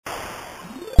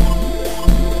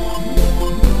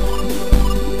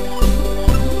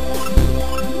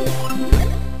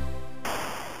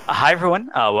Hi, everyone.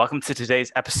 Welcome to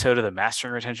today's episode of the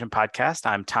Mastering Retention Podcast.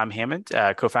 I'm Tom Hammond,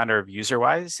 co-founder of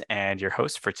UserWise, and your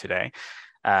host for today.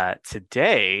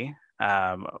 Today,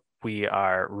 we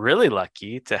are really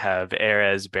lucky to have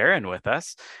Erez Baron with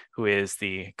us, who is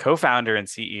the co-founder and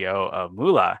CEO of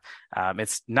Moolah.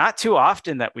 It's not too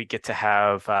often that we get to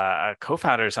have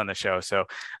co-founders on the show, so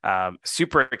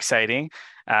super exciting.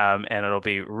 And it'll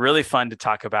be really fun to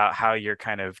talk about how your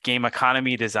kind of game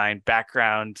economy design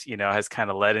background, has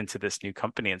kind of led into this new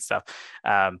company and stuff.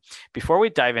 Before we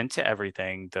dive into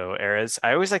everything, though, Erez,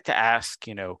 I always like to ask,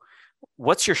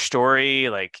 what's your story?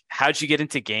 Like, how'd you get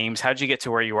into games? How'd you get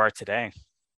to where you are today?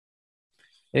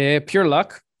 Pure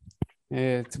luck,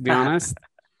 to be honest.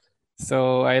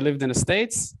 So I lived in the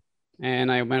States and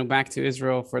I went back to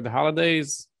Israel for the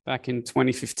holidays back in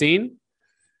 2015.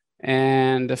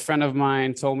 And a friend of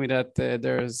mine told me that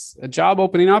there's a job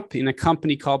opening up in a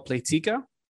company called Playtika,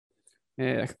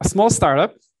 a small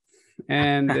startup,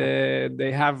 and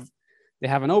they have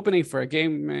an opening for a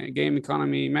game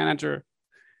economy manager.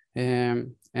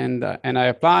 And I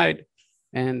applied,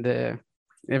 and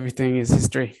everything is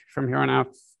history from here on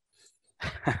out.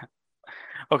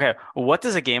 Okay, what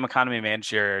does a game economy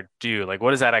manager do? Like, what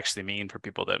does that actually mean for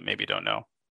people that maybe don't know?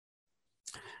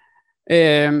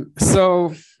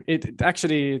 So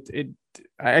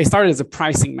I started as a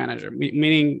pricing manager,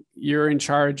 meaning you're in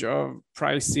charge of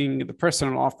pricing the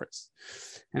personal offers,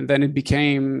 and then it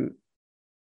became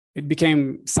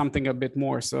something a bit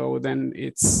more. So then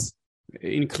it's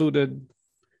included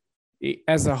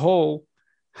as a whole.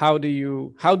 How do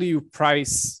you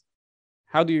price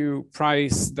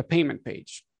the payment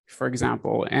page, for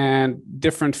example, and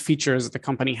different features the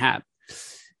company had.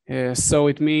 So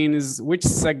it means which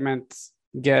segment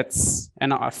gets a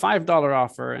 $5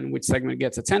 offer and which segment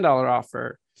gets a $10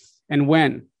 offer, and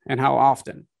when and how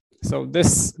often. So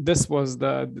this was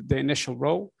the initial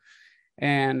role,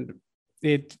 and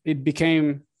it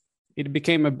became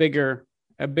a bigger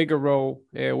role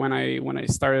when I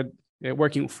started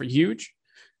working for Huge.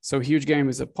 So Huge Game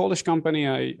is a Polish company.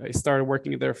 I started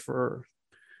working there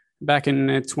back in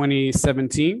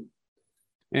 2017.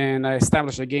 And I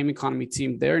established a game economy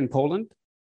team there in Poland.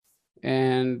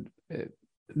 And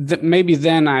maybe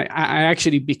then I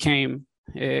actually became,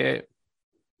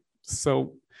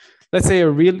 so let's say, a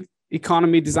real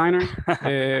economy designer.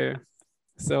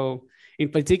 So in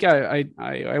Playtika,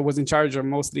 I was in charge of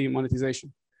mostly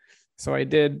monetization. So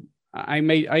I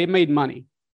made money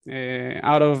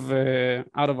out of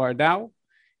our DAO.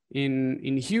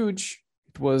 In Huge,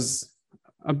 it was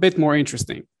a bit more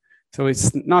interesting. So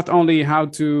it's not only how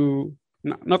to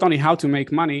make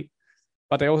money,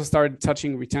 but I also started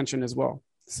touching retention as well.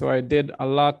 So I did a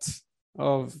lot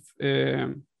of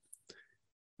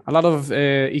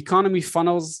economy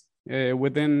funnels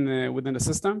within the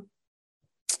system,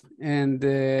 and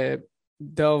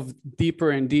delve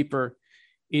deeper and deeper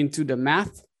into the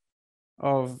math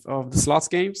of the slots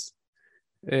games.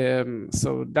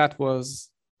 So that was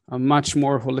a much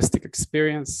more holistic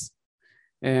experience.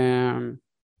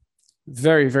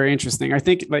 Very, very interesting. I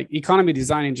think like economy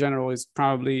design in general is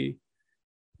probably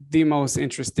the most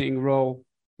interesting role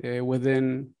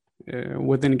within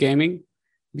gaming,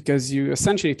 because you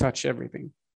essentially touch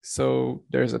everything. So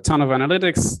there's a ton of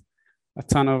analytics, a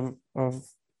ton of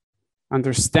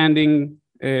understanding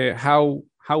how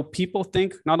people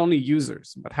think, not only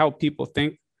users, but how people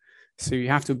think. So you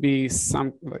have to be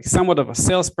somewhat of a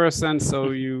salesperson.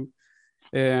 So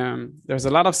there's a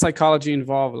lot of psychology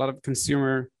involved, a lot of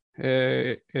consumer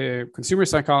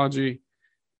psychology.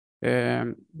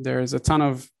 There's a ton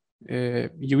of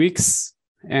UX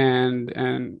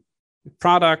and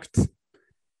product.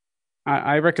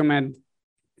 I recommend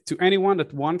to anyone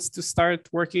that wants to start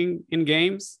working in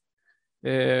games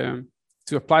to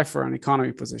apply for an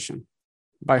economy position.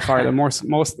 By far the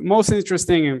most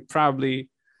interesting, and probably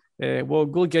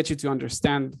will get you to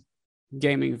understand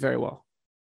gaming very well.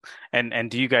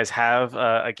 And do you guys have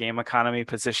a game economy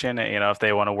position? If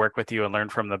they want to work with you and learn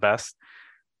from the best?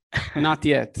 Not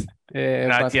yet.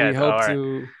 Not but yet.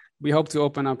 we hope to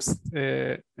open up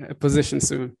a position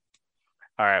soon.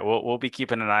 All right, we'll be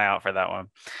keeping an eye out for that one.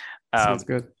 Sounds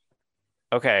good.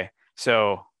 Okay,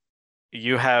 so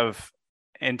you have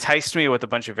enticed me with a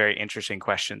bunch of very interesting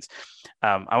questions.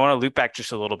 I want to loop back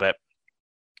just a little bit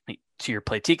to your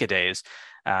Playtika days.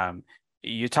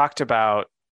 You talked about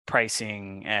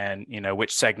pricing and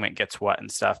which segment gets what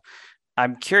and stuff.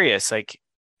 I'm curious, like,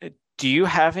 do you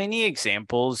have any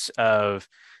examples of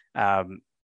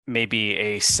maybe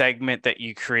a segment that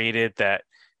you created that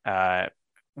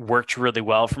worked really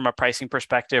well from a pricing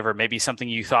perspective, or maybe something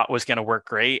you thought was going to work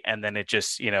great and then it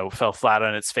just fell flat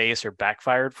on its face or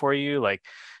backfired for you? Like,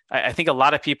 I think a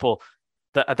lot of people,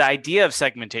 the idea of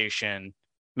segmentation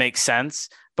makes sense,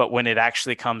 but when it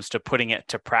actually comes to putting it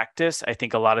to practice, I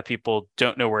think a lot of people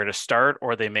don't know where to start,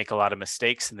 or they make a lot of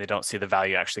mistakes and they don't see the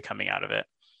value actually coming out of it.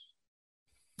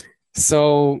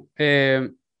 So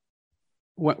when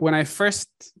I first,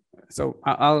 so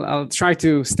I'll try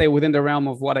to stay within the realm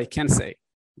of what I can say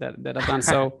that I've done.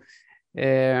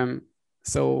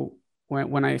 So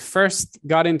when I first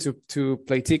got into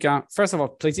Playtika, first of all,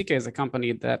 Playtika is a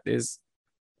company that is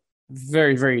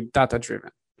very, very data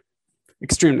driven,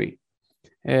 extremely.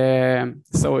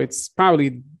 So it's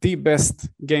probably the best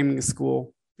gaming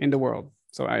school in the world.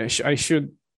 So I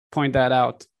should point that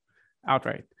out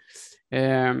outright.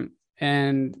 And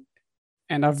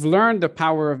I've learned the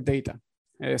power of data.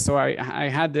 So I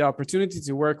had the opportunity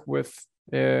to work with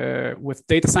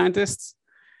data scientists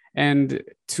and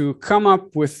to come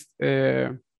up with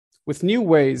new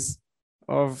ways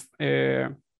of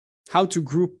how to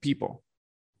group people.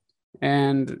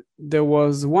 And there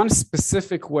was one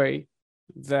specific way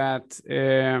that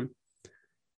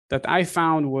that I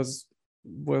found was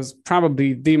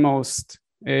probably the most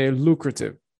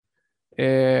lucrative.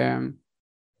 And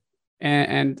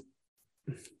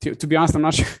to be honest,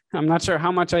 I'm not sure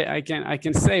how much I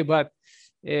can say, but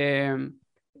it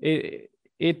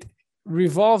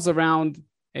revolves around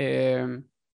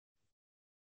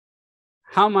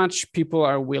how much people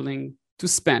are willing to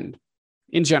spend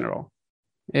in general.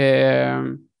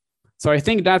 So I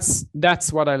think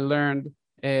that's what I learned.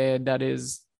 That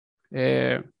is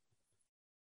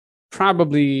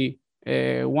probably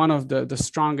one of the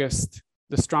strongest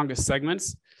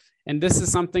segments, and this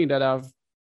is something that I've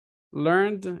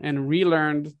learned and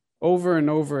relearned over and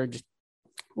over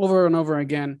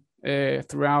again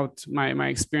throughout my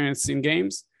experience in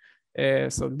games.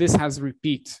 So this has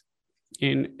repeat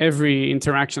in every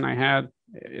interaction I had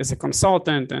as a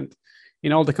consultant and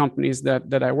in all the companies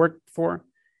that I worked for.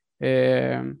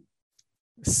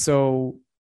 So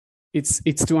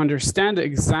it's to understand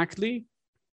exactly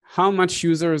how much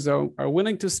users are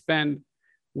willing to spend,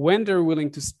 when they're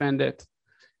willing to spend it.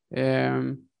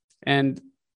 And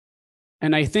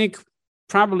I think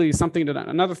probably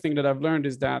another thing that I've learned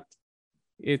is that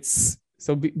it's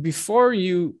so before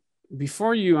you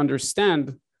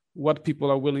understand what people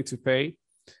are willing to pay,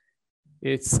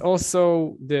 it's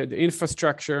also the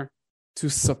infrastructure to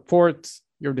support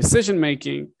your decision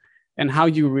making and how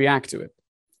you react to it.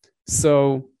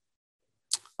 So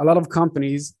a lot of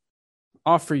companies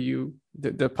offer you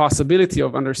the possibility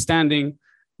of understanding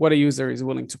what a user is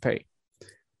willing to pay,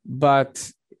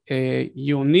 but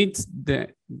you'll need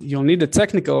the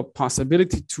technical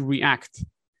possibility to react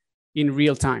in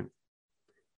real time.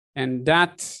 And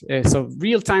that so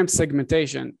real-time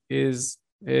segmentation is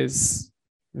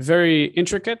very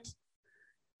intricate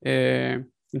in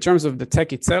terms of the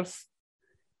tech itself.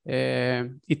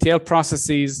 ETL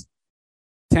processes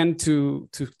tend to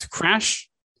crash.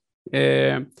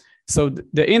 So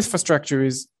the infrastructure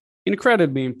is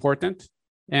incredibly important.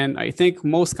 And I think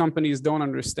most companies don't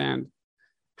understand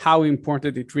how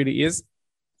important it really is.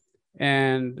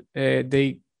 And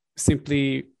they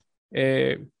simply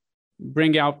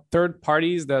bring out third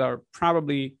parties that are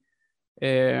probably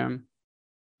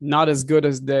not as good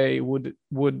as they would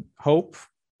hope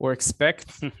or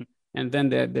expect. And then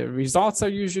the results are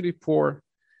usually poor.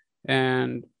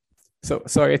 And so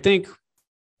I think,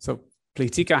 so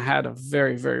Playtika had a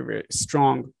very, very, very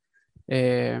strong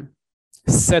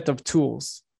set of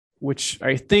tools, which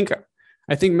I think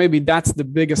maybe that's the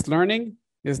biggest learning,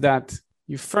 is that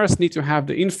you first need to have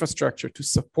the infrastructure to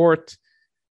support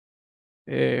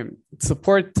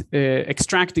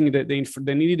extracting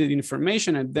the needed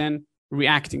information and then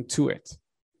reacting to it.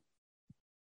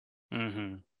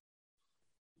 Mm-hmm.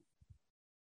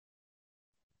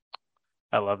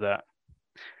 I love that.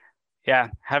 Yeah,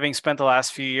 having spent the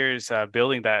last few years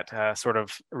building that sort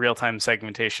of real-time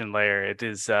segmentation layer, it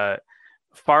is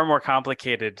far more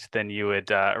complicated than you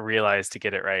would realize to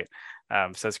get it right.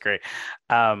 So that's great.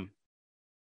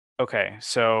 Okay,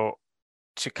 so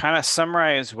to kind of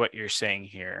summarize what you're saying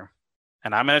here,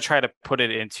 and I'm going to try to put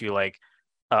it into like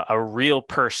a real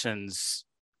person's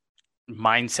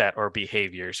mindset or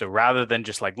behavior. So rather than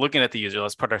just like looking at the user,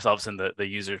 let's put ourselves in the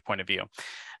user's point of view.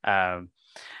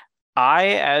 I,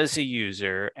 as a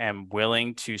user, am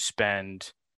willing to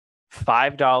spend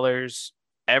 $5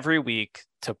 every week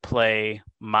to play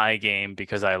my game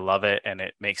because I love it and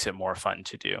it makes it more fun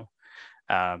to do.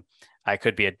 I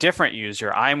could be a different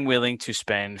user. I'm willing to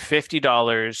spend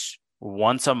 $50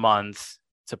 once a month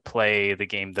to play the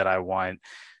game that I want.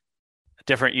 A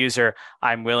different user,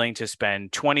 I'm willing to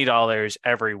spend $20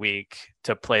 every week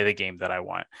to play the game that I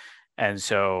want. And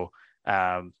so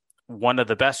one of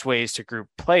the best ways to group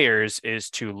players is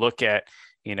to look at,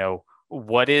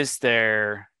 what is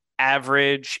their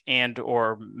average and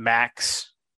or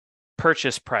max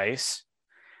purchase price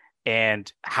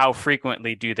and how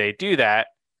frequently do they do that.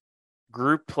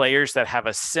 Group players that have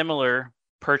a similar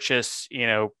purchase,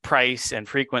 price and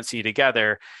frequency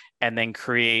together, and then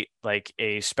create like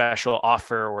a special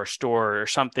offer or store or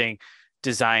something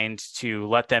designed to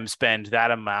let them spend that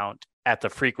amount at the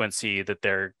frequency that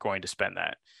they're going to spend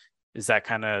that. Is that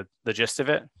kind of the gist of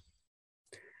it?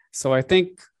 So I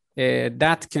think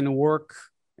that can work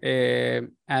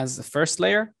as a first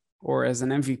layer or as an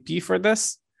MVP for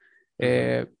this.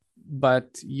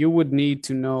 But you would need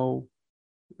to know,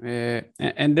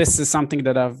 and this is something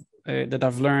that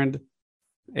I've learned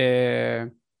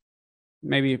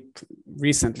maybe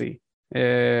recently,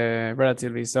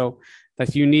 relatively. So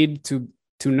that you need to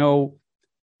know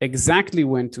exactly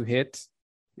when to hit,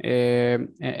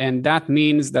 and that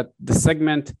means that the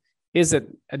segment is a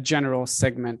general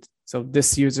segment. So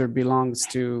this user belongs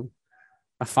to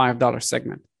a $5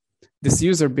 segment. This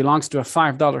user belongs to a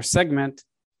 $5 segment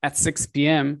at 6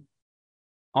 p.m.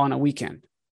 on a weekend.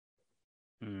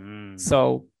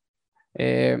 So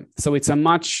it's a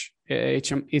much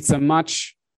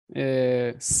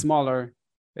smaller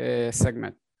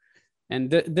segment, and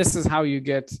this is how you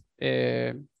get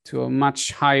to a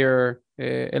much higher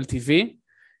LTV.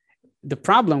 The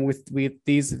problem with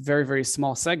these very, very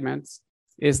small segments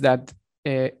is that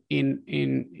they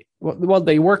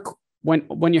work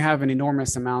when you have an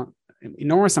enormous amount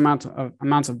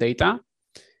of data.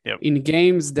 Yep. In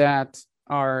games that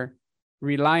are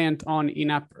reliant on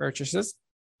in-app purchases.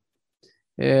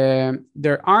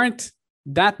 There aren't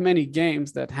that many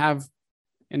games that have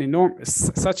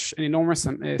such an enormous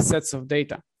sets of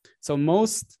data. So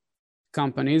most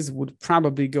companies would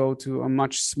probably go to a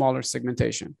much smaller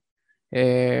segmentation,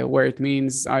 where it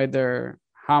means either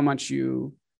how much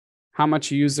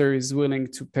a user is willing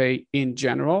to pay in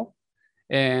general,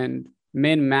 and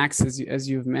min max as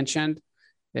you've mentioned,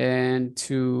 and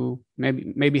to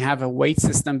maybe have a weight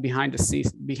system behind the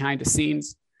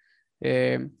scenes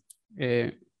to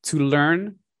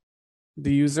learn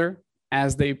the user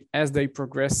as they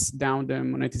progress down the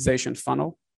monetization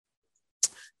funnel.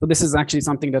 So this is actually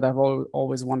something that I've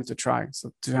always wanted to try.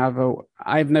 So to have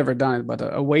I've never done it, but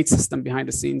a weight system behind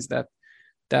the scenes that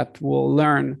will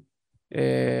learn.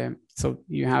 So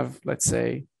you have, let's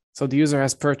say, so the user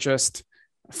has purchased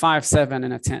 5, 7,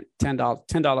 and a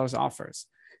 $10 offers.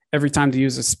 Every time the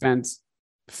user spends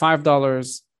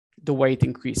 $5, the weight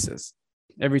increases.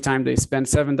 Every time they spend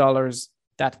 $7,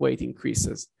 that weight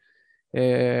increases.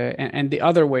 And the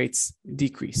other weights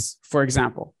decrease, for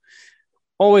example.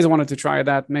 Always wanted to try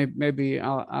that. Maybe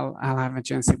I'll have a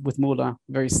chance with Mula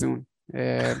very soon.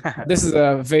 This is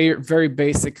a very, very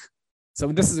basic. So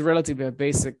this is relatively a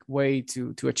basic way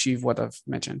to achieve what I've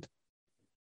mentioned.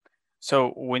 So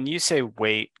when you say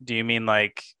weight, do you mean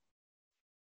like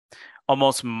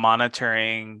almost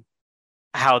monitoring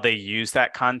how they use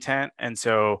that content? And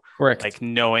so correct, like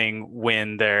knowing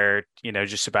when they're,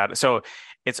 just about it. So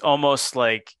it's almost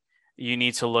like you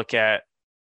need to look at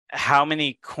how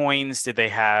many coins did they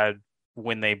have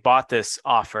when they bought this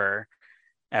offer,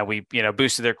 and we,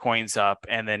 boosted their coins up.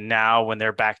 And then now when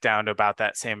they're back down to about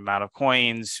that same amount of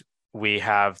coins, we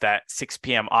have that 6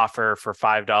 p.m. offer for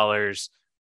 $5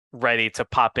 ready to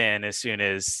pop in as soon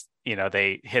as,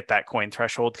 they hit that coin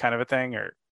threshold, kind of a thing,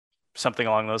 or something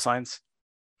along those lines.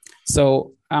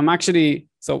 So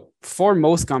for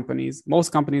most companies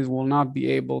will not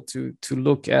be able to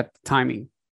look at timing,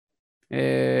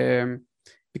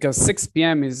 because 6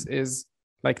 p.m. is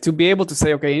like to be able to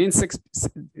say, okay, in 6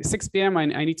 p.m. I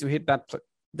need to hit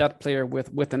that player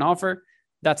with an offer.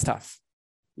 That's tough.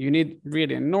 You need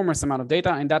really an enormous amount of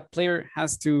data, and that player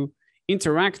has to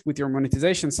interact with your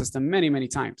monetization system many, many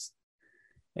times.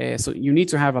 So you need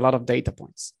to have a lot of data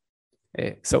points.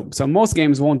 So most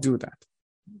games won't do that.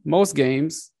 Most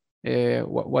games,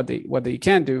 what they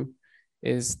can do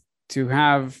is to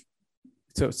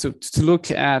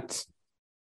look at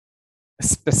a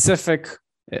specific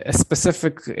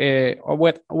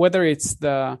or whether it's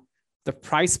the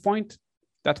price point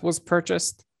that was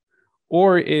purchased,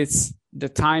 or it's the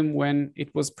time when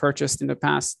it was purchased in the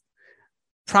past.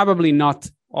 Probably not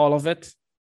all of it.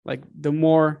 Like the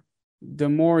more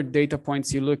data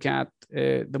points you look at,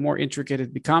 the more intricate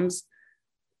it becomes.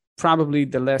 Probably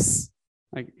the less,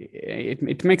 like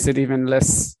it makes it even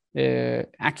less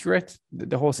accurate,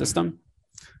 the whole system.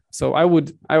 So I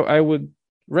would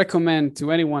recommend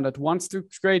to anyone that wants to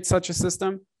create such a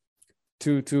system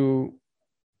to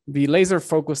be laser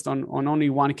focused on only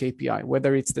one KPI,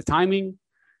 whether it's the timing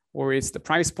or it's the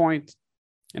price point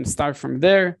and start from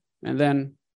there. And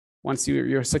then once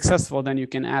you're successful, then you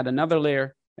can add another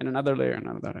layer and another layer and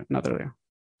another layer.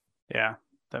 Yeah,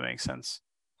 that makes sense.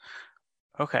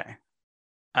 Okay.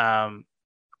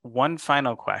 One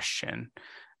final question,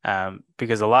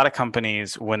 because a lot of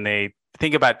companies, when they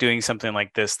think about doing something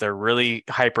like this, they're really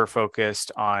hyper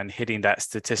focused on hitting that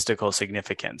statistical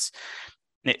significance.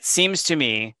 It seems to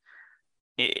me,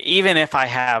 even if I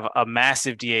have a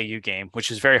massive DAU game,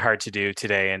 which is very hard to do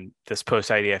today in this post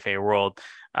IDFA world,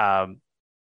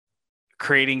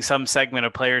 creating some segment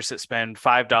of players that spend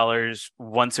 $5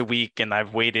 once a week, and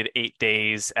I've waited 8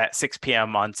 days at 6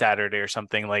 p.m. on Saturday or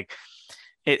something, like,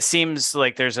 it seems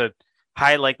like there's a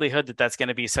high likelihood that that's going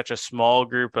to be such a small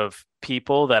group of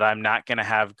people that I'm not going to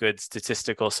have good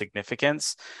statistical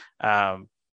significance,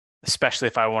 especially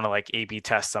if I want to like A/B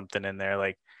test something in there.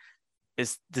 Like,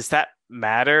 does that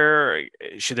matter?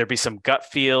 Should there be some gut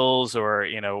feels, or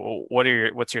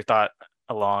what's your thought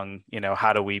along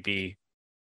how do we be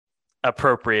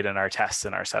appropriate in our tests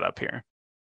and our setup here?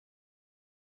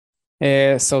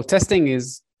 So testing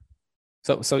is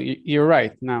so you're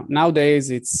right. Nowadays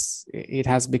it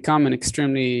has become an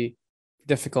extremely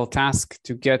difficult task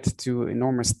to get to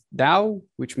enormous DAU,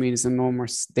 which means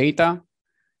enormous data.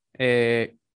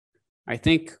 I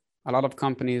think a lot of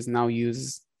companies now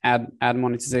use ad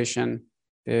monetization,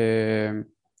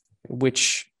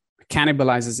 which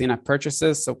cannibalizes in-app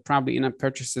purchases. So probably in-app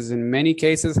purchases in many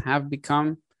cases have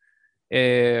become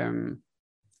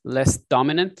less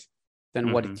dominant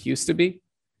than what it used to be,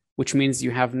 which means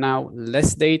you have now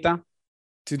less data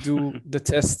to do the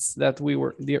tests that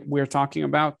we're talking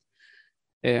about.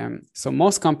 So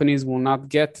most companies will not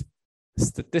get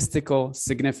statistical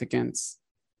significance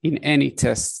in any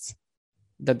tests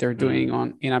that they're doing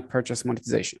on in-app purchase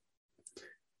monetization.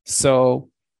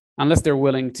 So unless they're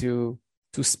willing to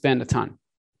spend a ton.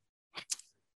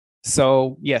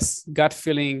 So yes, gut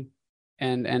feeling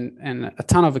and a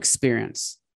ton of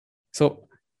experience. So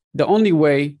the only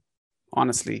way,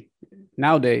 honestly,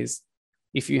 nowadays,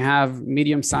 if you have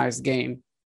medium-sized game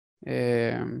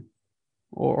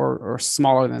or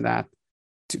smaller than that,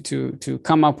 to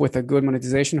come up with a good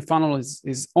monetization funnel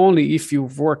is only if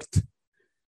you've worked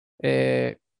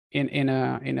in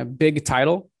a big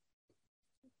title.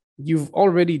 You've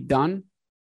already done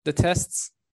the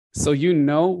tests, so you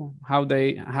know how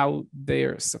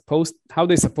they're supposed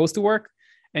to work,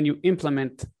 and you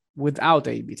implement without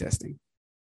A/B testing,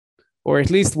 or at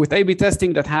least with A/B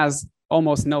testing that has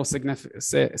almost no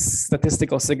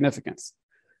statistical significance.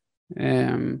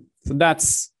 So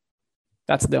that's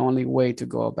the only way to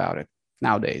go about it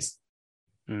nowadays,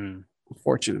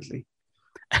 unfortunately.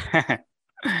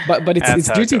 But it's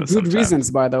due to good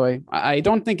reasons, by the way. I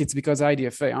don't think it's because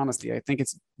IDFA, honestly. I think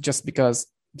it's just because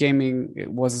gaming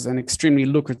was an extremely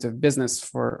lucrative business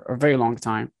for a very long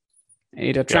time.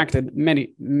 It attracted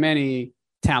many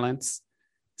talents.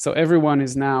 So everyone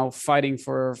is now fighting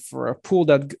for a pool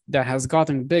that has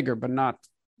gotten bigger, but not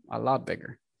a lot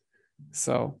bigger.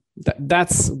 So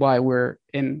that's why we're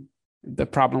in the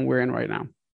problem we're in right now.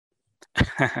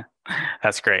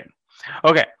 That's great.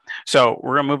 Okay, so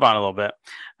we're gonna move on a little bit.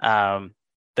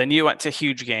 Then you went to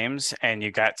Huuuge Games and you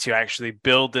got to actually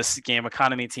build this game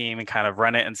economy team and kind of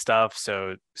run it and stuff.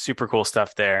 So super cool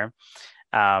stuff there.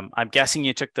 I'm guessing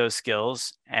you took those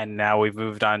skills and now we've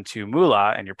moved on to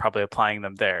Moolah and you're probably applying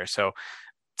them there. So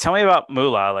tell me about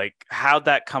Moolah. Like, how'd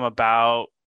that come about?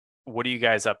 What are you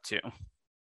guys up to?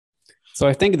 So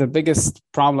I think the biggest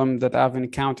problem that I've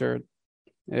encountered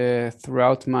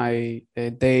throughout my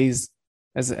days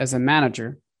as a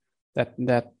manager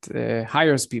that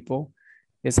hires people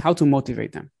is how to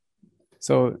motivate them.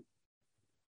 So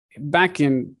back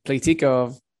in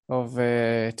Playtika of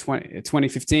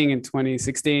 2015 and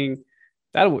 2016,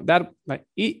 that like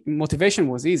motivation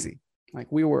was easy.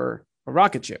 Like, we were a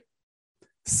rocket ship.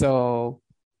 So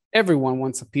everyone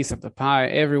wants a piece of the pie.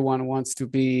 Everyone wants to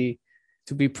be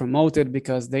promoted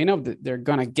because they know that they're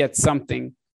gonna get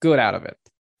something good out of it.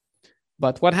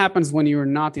 But what happens when you're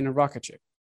not in a rocket ship?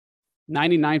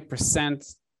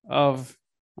 99% of,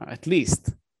 at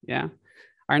least,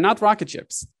 are not rocket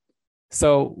ships.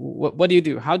 So what do you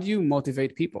do? How do you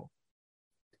motivate people?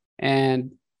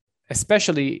 And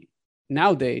especially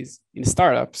nowadays in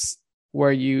startups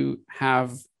where you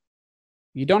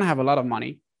don't have a lot of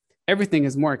money, everything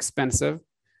is more expensive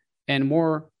and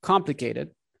more complicated,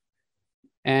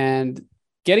 and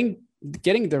getting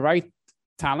the right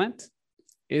talent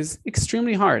is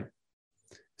extremely hard.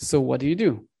 So what do you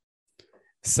do?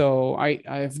 So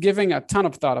I've given a ton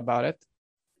of thought about it,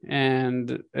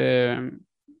 and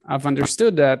I've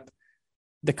understood that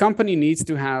the company needs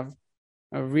to have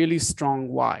a really strong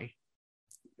why.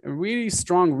 a really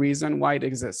strong reason why it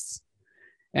exists.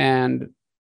 And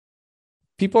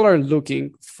people are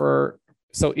looking for,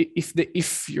 so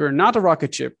if you're not a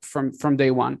rocket ship from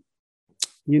day one,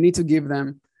 you need to give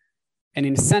them an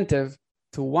incentive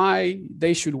to why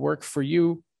they should work for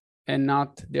you and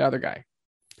not the other guy.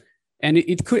 And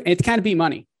it can't be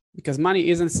money, because money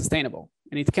isn't sustainable,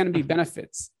 and it can be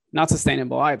benefits, not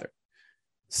sustainable either.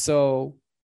 So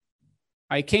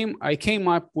I came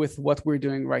up with what we're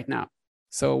doing right now.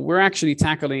 So we're actually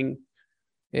tackling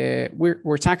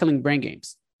we're tackling brain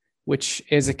games, which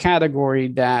is a category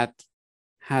that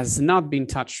has not been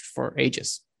touched for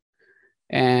ages,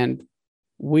 and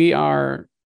we are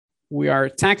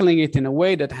tackling it in a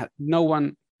way that no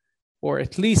one, or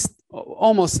at least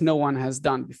almost no one, has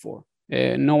done before.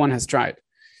 No one has tried.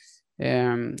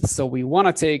 So we want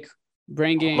to take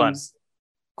brain games.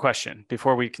 Question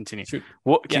before we continue. Shoot.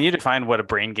 Can you define what a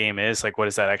brain game is? Like, what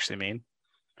does that actually mean?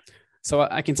 So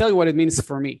I can tell you what it means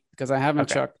for me, because I haven't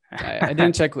checked. I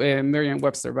didn't check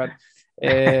Merriam-Webster,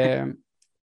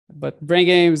 but brain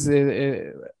games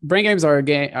are a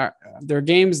game. They're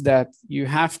games that you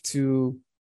have to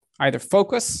either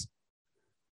focus,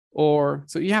 or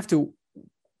so you have to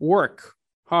work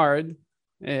hard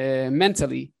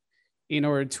mentally in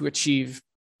order to achieve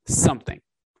something,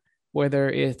 whether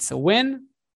it's a win,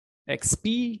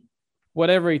 XP,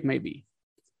 whatever it may be.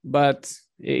 But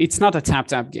it's not a tap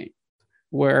game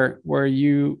where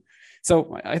you.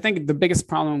 So I think the biggest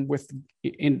problem with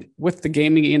the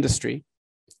gaming industry,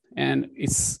 and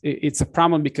it's a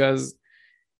problem because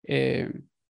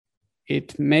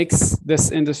it makes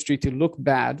this industry to look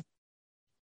bad.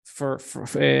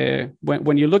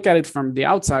 When you look at it from the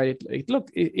outside,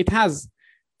 it has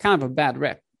kind of a bad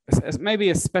rep, maybe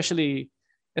especially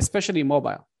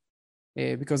mobile,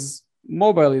 because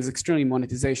mobile is extremely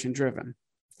monetization driven.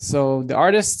 So the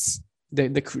artists,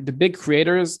 the big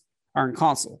creators, are in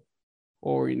console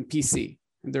or in PC,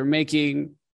 and they're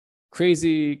making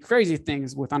crazy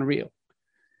things with Unreal.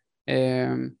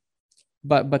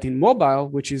 But in mobile,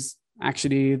 which is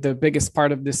actually the biggest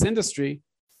part of this industry,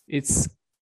 it's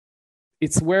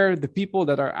where the people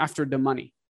that are after the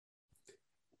money.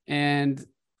 And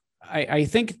I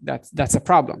think that's a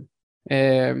problem.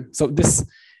 I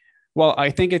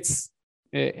think it's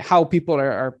how people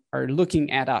are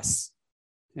looking at us.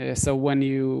 So when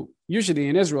you, usually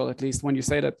in Israel, at least, when you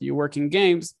say that you work in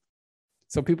games,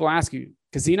 so people ask you,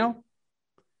 casino?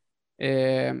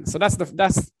 So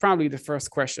that's probably the first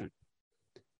question.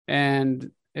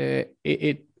 And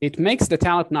it makes the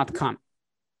talent not come.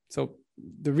 So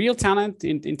the real talent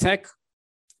in tech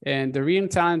and the real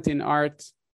talent in art,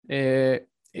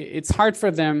 it's hard for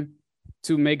them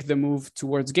to make the move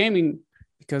towards gaming,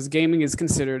 because gaming is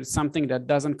considered something that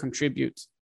doesn't contribute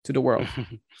to the world.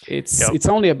 It's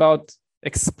only about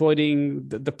exploiting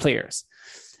the players.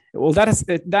 Well, that's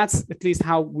at least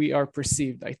how we are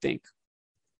perceived, I think,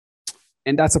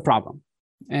 and that's a problem.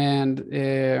 And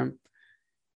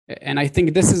I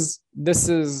think this is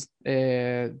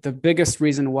the biggest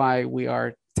reason why we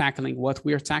are tackling what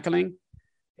we are tackling,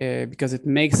 because it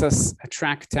makes us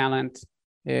attract talent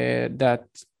that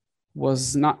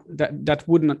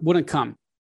wouldn't come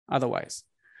otherwise.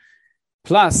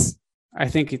 Plus, I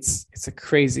think it's a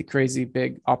crazy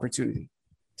big opportunity.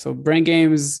 So brain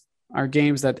games are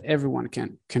games that everyone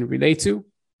can relate to.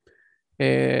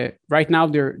 Right now,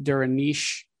 they're a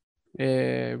niche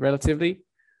relatively.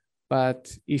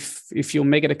 But if you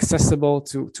make it accessible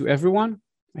to everyone,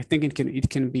 I think it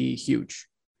can be huge.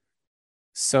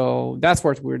 So that's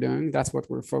what we're doing. That's what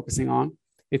we're focusing on.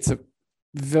 It's a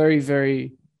very,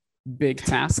 very big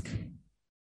task.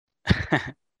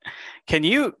 Can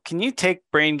you take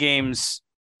brain games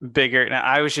bigger? Now,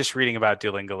 I was just reading about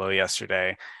Duolingo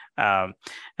yesterday.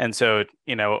 And so,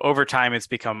 over time, it's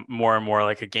become more and more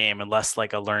like a game and less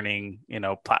like a learning,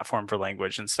 platform for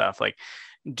language and stuff. Like,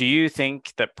 do you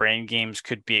think that brain games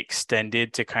could be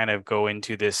extended to kind of go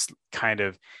into this kind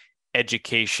of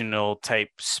educational type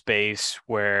space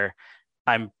where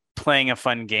I'm playing a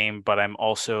fun game, but I'm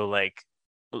also like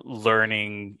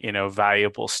learning,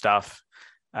 valuable stuff?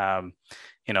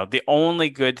 The only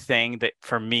good thing that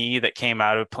for me that came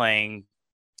out of playing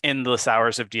endless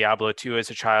hours of Diablo 2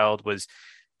 as a child was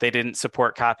they didn't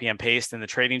support copy and paste in the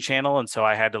trading channel. And so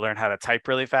I had to learn how to type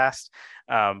really fast.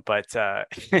 I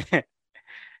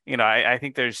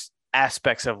think there's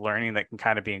aspects of learning that can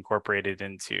kind of be incorporated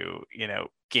into,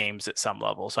 games at some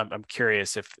level. So I'm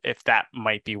curious if that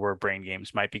might be where brain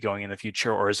games might be going in the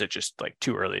future, or is it just like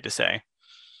too early to say?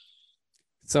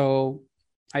 So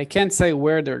I can't say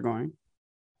where they're going,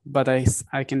 but I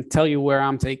can tell you where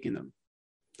I'm taking them.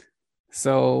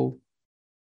 So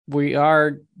we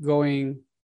are going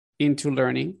into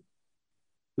learning.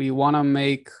 We want to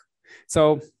make,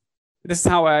 so this is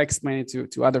how I explain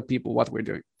it to other people what we're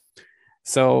doing.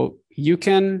 So you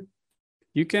can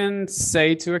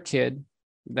say to a kid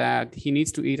that he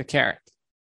needs to eat a carrot,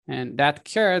 and that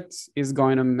carrot is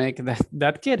going to make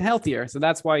that kid healthier. So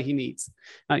that's why he needs.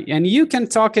 And you can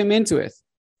talk him into it,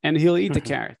 and he'll eat the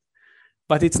carrot.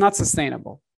 But it's not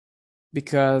sustainable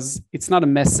because it's not a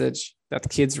message that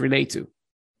kids relate to,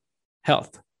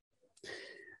 health.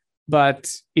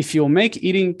 But if you'll make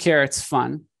eating carrots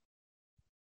fun,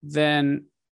 then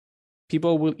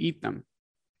people will eat them.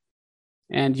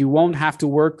 And you won't have to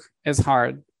work as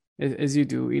hard as you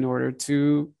do in order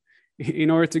to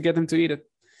get them to eat it.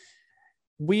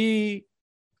 We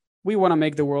want to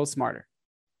make the world smarter.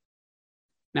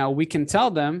 Now, we can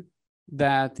tell them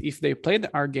that if they play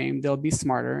our game, they'll be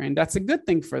smarter. And that's a good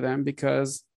thing for them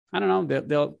because, I don't know,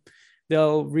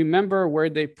 they'll remember where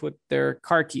they put their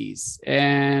car keys,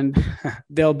 and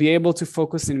they'll be able to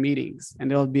focus in meetings, and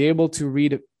they'll be able to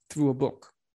read it through a book.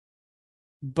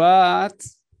 But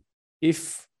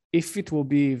if it will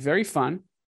be very fun,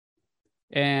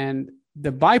 and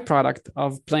the byproduct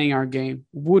of playing our game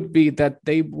would be that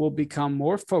they will become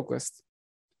more focused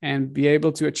and be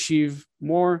able to achieve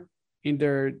more in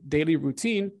their daily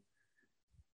routine,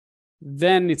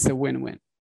 then it's a win-win.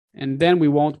 And then we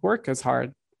won't work as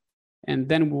hard, and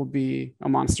then we'll be a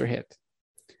monster hit.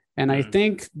 And I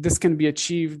think this can be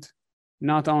achieved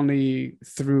not only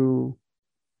through,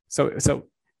 so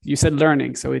you said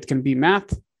learning, so it can be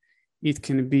math, it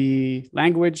can be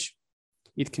language,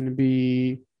 it can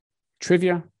be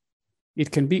trivia,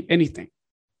 it can be anything.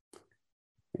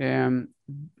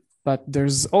 But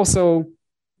there's also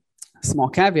a small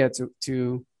caveat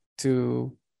to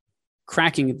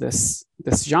cracking this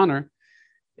genre,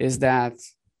 is that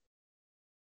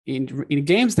in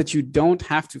games that you don't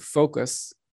have to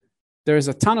focus, there's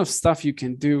a ton of stuff you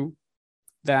can do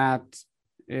that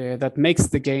makes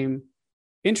the game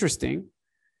interesting.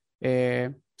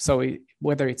 So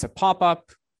whether it's a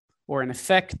pop-up or an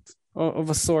effect of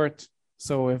a sort,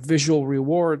 so a visual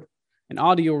reward, an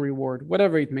audio reward,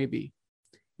 whatever it may be.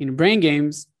 In brain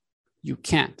games, you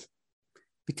can't,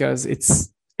 because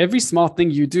it's every small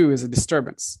thing you do is a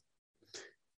disturbance.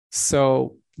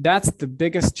 So that's the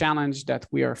biggest challenge that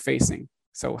we are facing.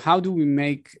 So how do we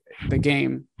make the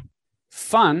game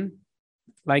fun,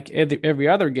 like every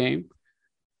other game,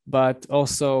 but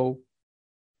also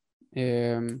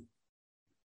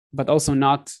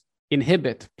not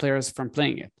inhibit players from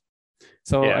playing it?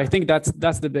 So I think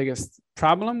that's the biggest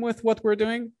problem with what we're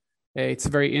doing. It's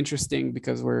very interesting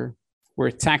because we're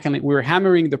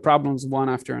hammering the problems one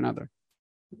after another.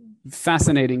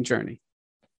 Fascinating journey.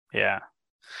 Yeah.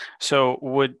 So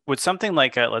would something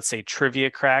like let's say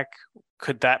Trivia Crack,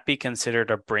 could that be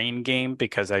considered a brain game?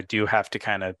 Because I do have to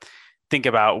kind of think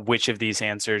about which of these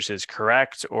answers is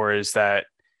correct, or is that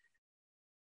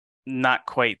not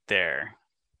quite there?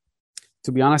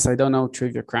 To be honest, I don't know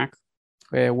Trivia Crack.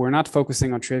 We're not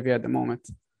focusing on trivia at the moment,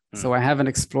 so I haven't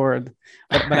explored.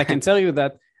 But I can tell you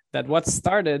that what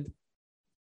started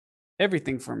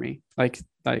everything for me, like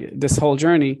this whole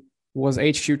journey, was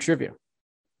HQ Trivia,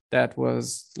 that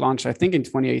was launched, I think, in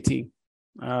 2018.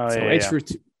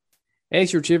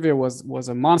 HQ Trivia was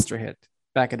a monster hit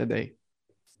back in the day,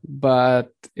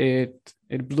 but it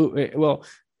blew. Well,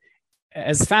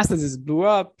 as fast as it blew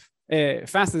up,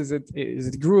 fast as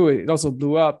it grew, it also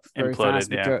blew up very fast.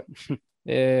 Because,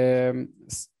 and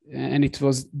it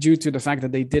was due to the fact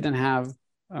that they didn't have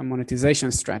a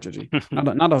monetization strategy,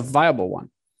 not a viable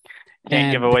one.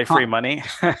 Can't give away free money.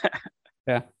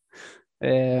 Yeah.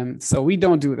 So we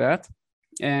don't do that.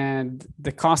 And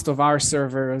the cost of our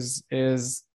servers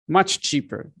is much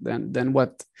cheaper than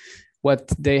what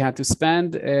they had to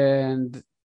spend. And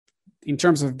in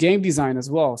terms of game design as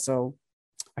well. So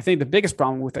I think the biggest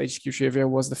problem with HQ Trivia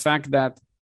was the fact that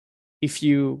if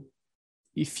you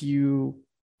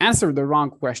answer the wrong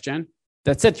question,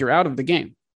 that's it, you're out of the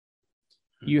game.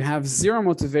 You have zero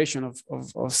motivation of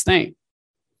staying.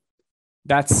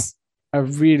 That's a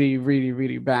really, really,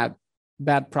 really bad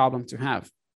problem to have.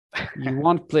 You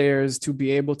want players to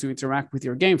be able to interact with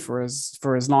your game for as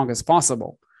long as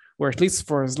possible, or at least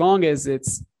for as long as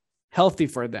it's healthy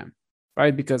for them,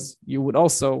 right? Because you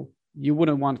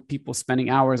wouldn't want people spending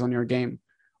hours on your game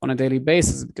on a daily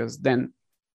basis, because then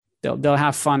they'll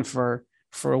have fun for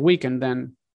a week, and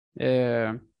then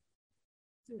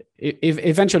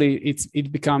eventually it's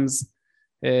become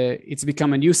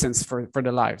a nuisance for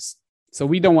their lives. So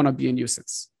we don't want to be a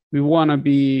nuisance. We want to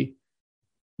be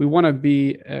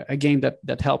a game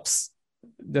that helps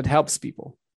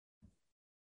people.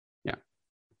 Yeah.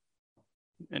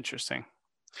 Interesting.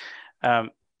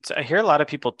 So I hear a lot of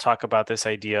people talk about this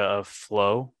idea of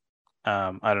flow.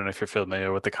 I don't know if you're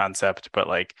familiar with the concept, but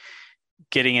like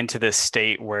getting into this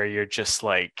state where you're just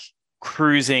like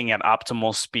cruising at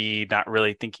optimal speed, not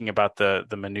really thinking about the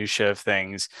minutia of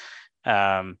things.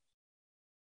 Um,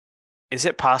 is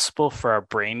it possible for a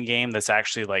brain game that's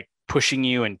actually like pushing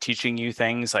you and teaching you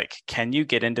things? Like, can you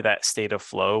get into that state of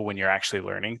flow when you're actually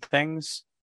learning things?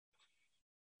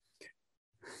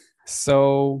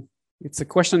 So it's a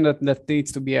question that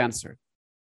needs to be answered.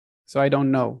 So I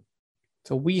don't know.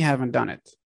 So we haven't done it.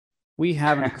 We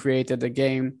haven't created a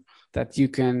game that you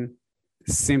can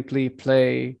simply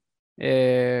play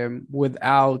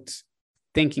without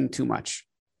thinking too much.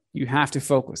 You have to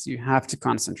focus. You have to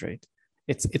concentrate.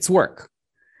 It's work.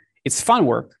 It's fun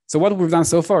work. So what we've done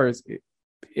so far is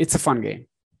it's a fun game,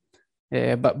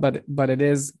 but it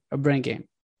is a brain game,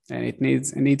 and it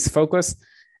needs focus.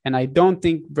 And I don't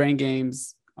think brain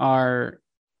games are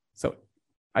so.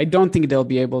 I don't think they'll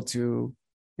be able to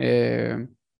give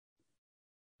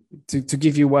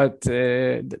you what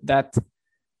that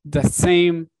the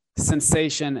same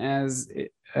sensation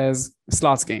as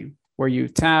slots game where you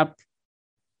tap,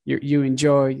 you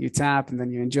enjoy, you tap, and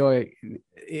then you enjoy.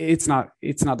 It's not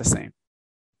the same.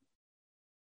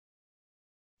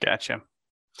 Gotcha.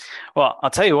 Well, I'll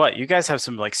tell you what, you guys have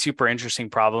some like super interesting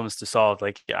problems to solve.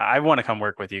 Like, yeah, I want to come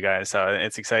work with you guys. So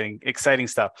it's exciting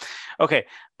stuff. Okay.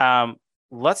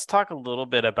 Let's talk a little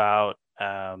bit about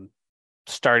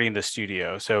starting the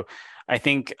studio. So I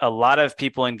think a lot of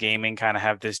people in gaming kind of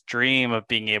have this dream of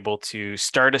being able to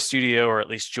start a studio or at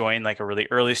least join like a really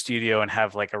early studio and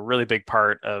have like a really big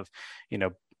part of,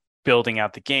 building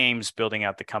out the games, building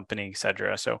out the company, et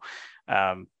cetera. So,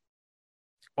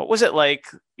 what was it like,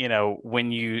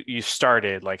 when you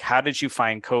started? Like, how did you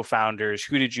find co-founders?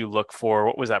 Who did you look for?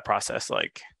 What was that process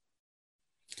like?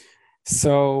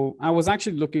 So I was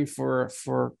actually looking for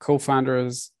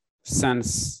co-founders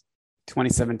since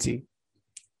 2017.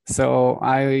 So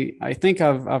I think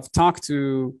I've talked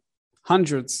to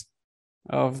hundreds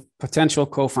of potential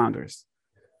co-founders,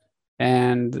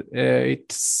 and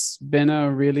it's been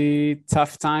a really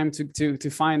tough time to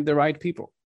find the right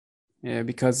people,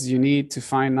 because you need to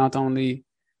find not only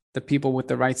the people with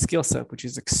the right skill set, which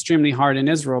is extremely hard in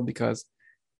Israel because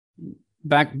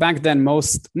back then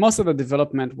most of the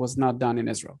development was not done in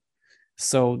Israel.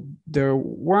 So there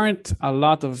weren't a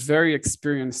lot of very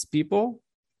experienced people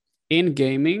in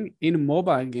gaming, in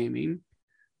mobile gaming,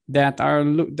 that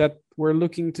were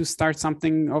looking to start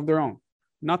something of their own.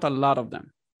 Not a lot of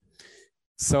them.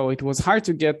 So it was hard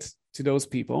to get to those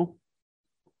people.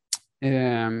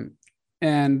 And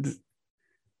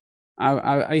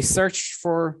I searched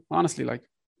for, honestly, like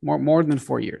more than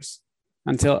 4 years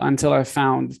until I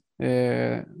found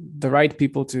the right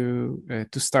people to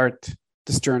start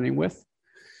this journey with.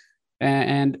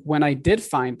 And when I did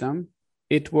find them,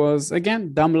 it was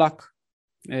again dumb luck.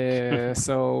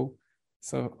 So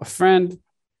a friend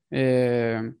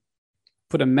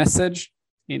put a message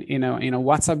in a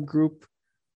WhatsApp group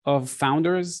of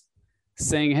founders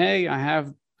saying, "Hey, I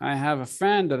have a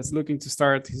friend that is looking to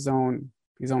start his own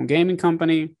gaming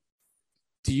company.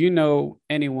 Do you know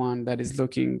anyone that is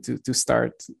looking to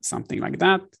start something like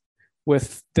that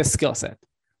with this skill set?"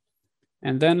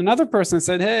 And then another person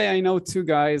said, "Hey, I know 2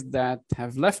 guys that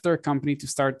have left their company to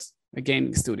start a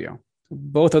gaming studio.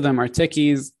 Both of them are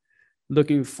techies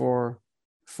looking for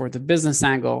the business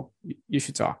angle. You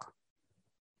should talk."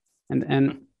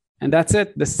 And that's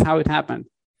it. This is how it happened.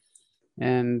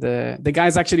 And the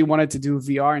guys actually wanted to do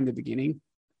VR in the beginning,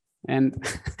 and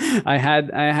I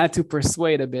had to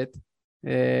persuade a bit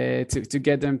to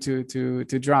get them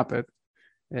to drop it.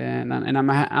 And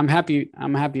I'm happy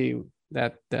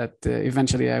that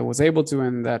eventually I was able to,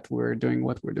 and that we're doing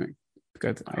what we're doing.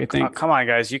 Because I think, oh, come on,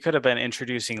 guys, you could have been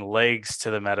introducing legs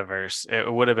to the metaverse.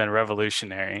 It would have been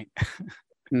revolutionary.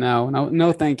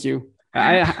 No, thank you.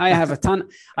 I have a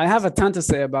ton to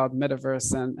say about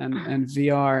metaverse and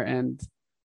VR and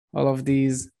all of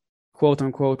these quote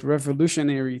unquote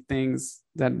revolutionary things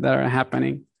that are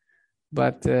happening.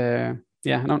 But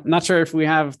yeah, not sure if we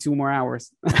have 2 more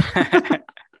hours.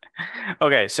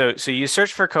 Okay, so you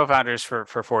searched for co-founders for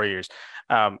 4 years.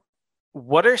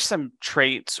 What are some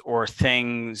traits or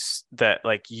things that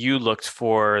like you looked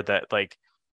for that like,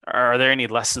 are there any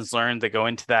lessons learned that go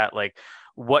into that? Like,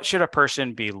 what should a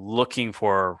person be looking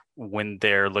for when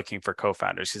they're looking for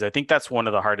co-founders? Because I think that's one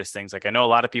of the hardest things. Like, I know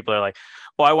a lot of people are like,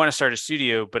 well, I want to start a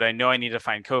studio, but I know I need to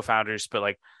find co-founders, but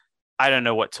like, I don't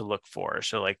know what to look for.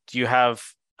 So like, do you have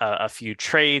a few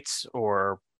traits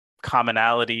or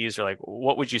commonalities, or like,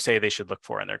 what would you say they should look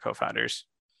for in their co-founders?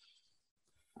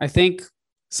 I think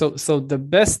so the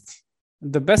best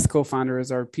the best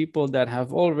co-founders are people that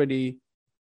have already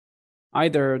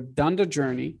either done the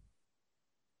journey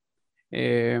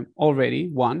already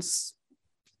once,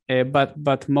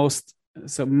 but most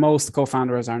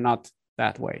co-founders are not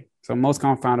that way. So most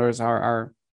co-founders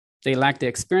are they lack the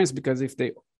experience, because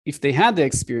if they had the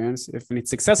experience, if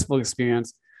it's successful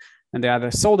experience, and they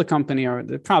either sold a company or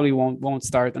they probably won't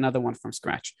start another one from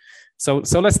scratch. So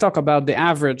let's talk about the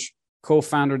average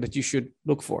co-founder that you should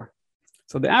look for.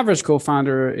 So the average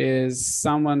co-founder is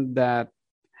someone that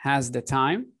has the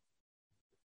time,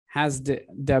 has the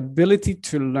ability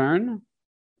to learn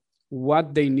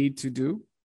what they need to do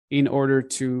in order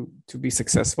to be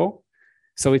successful.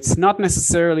 So it's not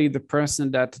necessarily the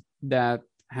person that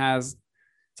has,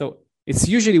 so it's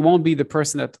usually won't be the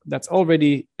person that's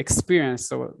already experienced.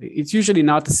 So it's usually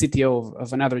not the CTO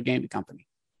of another gaming company.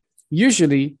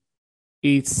 Usually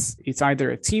it's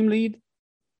either a team lead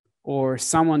or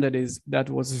someone that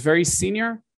was very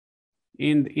senior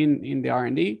in the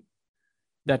R&D,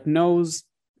 that knows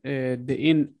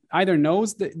either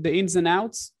knows the ins and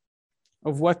outs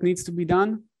of what needs to be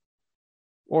done,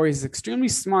 or is extremely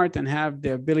smart and have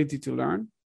the ability to learn,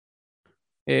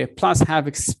 plus have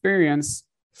experience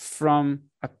from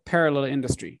a parallel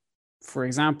industry. For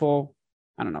example,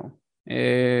 I don't know,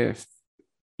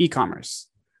 e-commerce,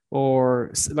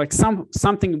 or like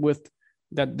something with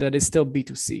that is still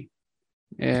B2C,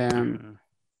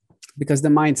 because the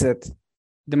mindset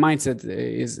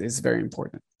is very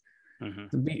important.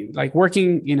 Like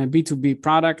working in a B2B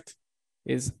product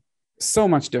is so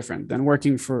much different than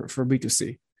working for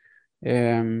B2C.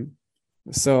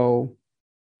 So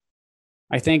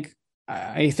I think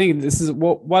this is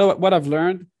what I've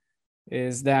learned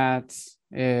is that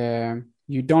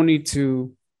you don't need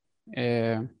to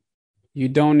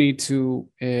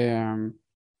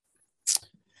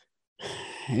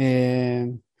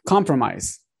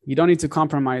compromise. You don't need to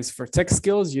compromise for tech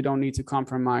skills. You don't need to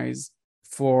compromise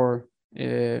for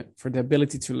the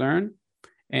ability to learn,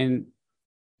 and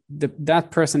that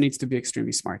person needs to be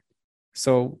extremely smart.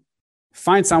 So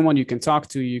find someone you can talk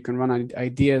to, you can run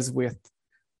ideas with,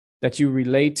 that you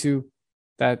relate to,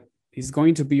 that is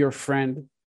going to be your friend,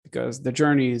 because the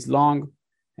journey is long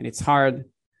and it's hard,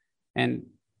 and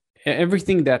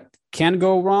everything that can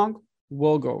go wrong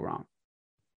will go wrong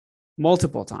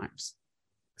multiple times.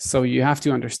 So you have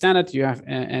to understand it. You have,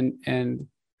 and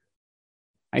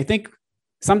I think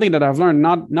something that I've learned,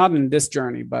 not in this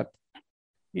journey, but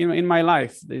in my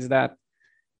life, is that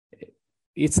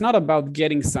it's not about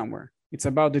getting somewhere. It's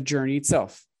about the journey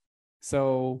itself.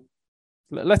 So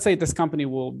let's say this company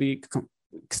will be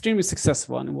extremely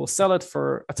successful and will sell it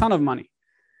for a ton of money.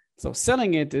 So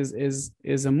selling it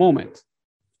is a moment,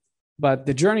 but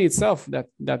the journey itself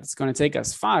that's going to take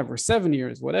us 5 or 7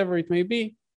 years, whatever it may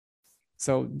be.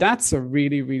 So that's a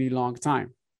really, really long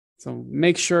time. So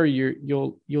make sure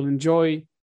you'll enjoy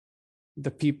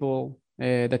the people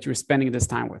that you're spending this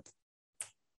time with.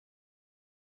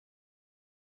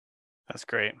 That's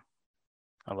great.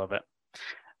 I love it.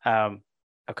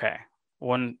 Okay.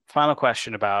 One final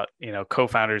question about,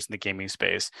 co-founders in the gaming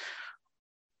space.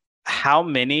 How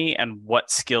many and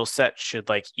what skill set should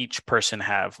like each person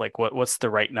have? Like what's the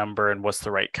right number and what's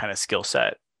the right kind of skill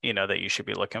set, that you should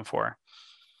be looking for?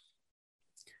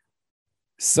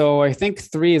 So I think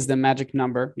 3 is the magic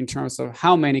number in terms of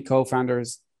how many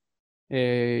co-founders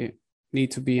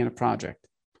need to be in a project,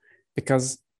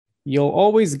 because you'll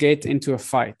always get into a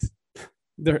fight.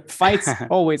 The fights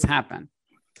always happen,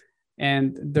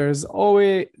 and there's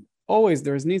always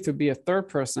needs to be a third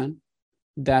person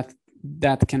that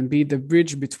can be the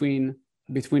bridge between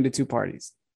the two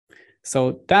parties.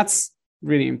 So that's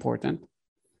really important.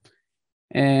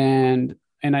 And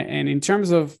in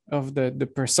terms of the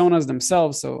personas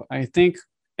themselves, so I think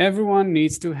everyone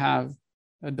needs to have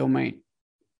a domain.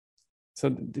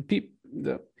 So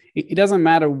it doesn't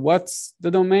matter what's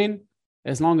the domain,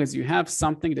 as long as you have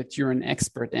something that you're an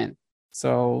expert in.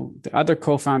 So the other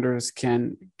co-founders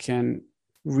can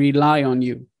rely on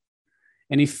you.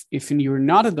 And if you're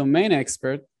not a domain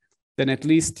expert, then at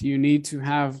least you need to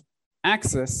have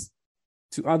access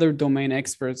to other domain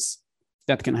experts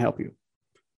that can help you.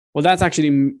 Well, that's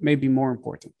actually maybe more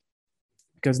important,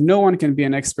 because no one can be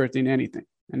an expert in anything.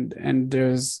 And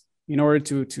there's, in order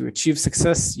to achieve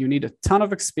success, you need a ton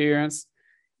of experience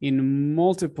in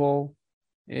multiple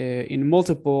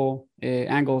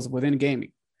angles within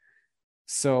gaming.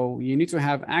 So you need to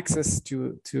have access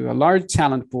to a large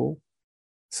talent pool.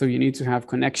 So you need to have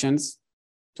connections.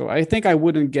 So I think I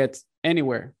wouldn't get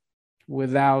anywhere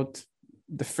without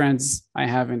the friends I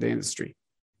have in the industry,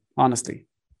 honestly.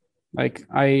 Like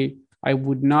I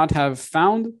would not have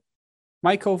found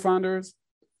my co-founders.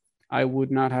 I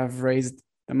would not have raised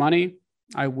the money.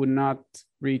 I would not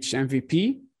reach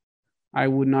MVP. I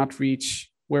would not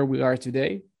reach where we are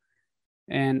today.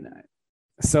 And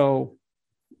so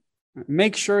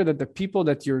make sure that the people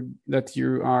that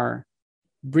you are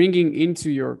bringing into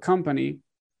your company,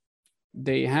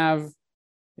 they have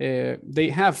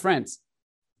friends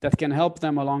that can help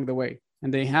them along the way,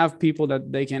 and they have people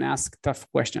that they can ask tough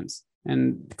questions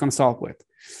and consult with.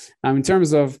 In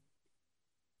terms of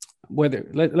whether,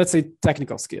 let's say,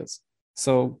 technical skills,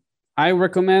 so I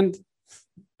recommend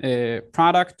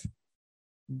product,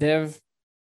 dev,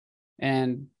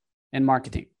 and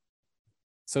marketing.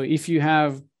 So if you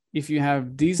have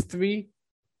these three,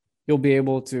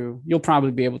 you'll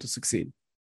probably be able to succeed.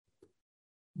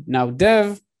 Now,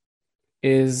 dev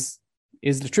is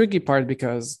the tricky part,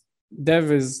 because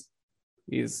dev is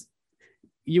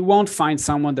you won't find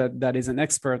someone that is an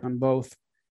expert on both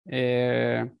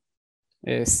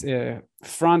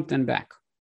front and back.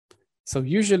 So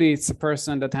usually it's a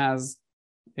person that has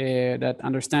that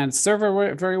understands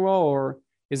server very well, or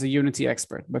is a Unity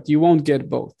expert, but you won't get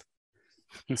both.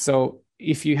 So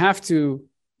if you have to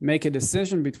make a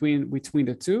decision between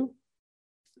the two,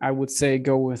 I would say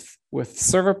go with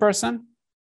server person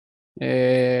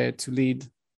to lead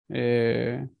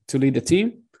the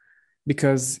team,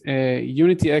 because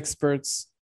Unity experts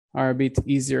are a bit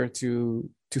easier to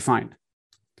find.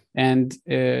 And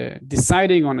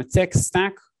deciding on a tech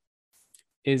stack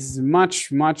is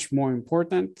much more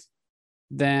important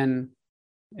than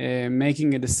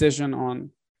making a decision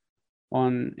on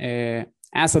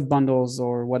asset bundles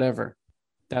or whatever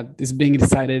that is being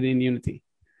decided in Unity.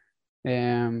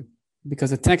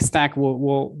 Because the tech stack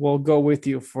will go with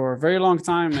you for a very long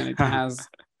time, and it has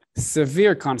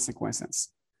severe consequences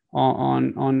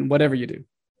on whatever you do.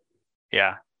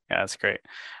 Yeah, that's great.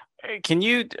 Can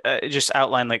you just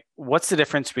outline, like, what's the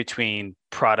difference between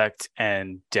product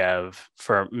and dev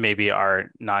for maybe our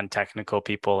non-technical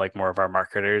people, like more of our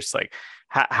marketers? Like,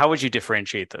 how would you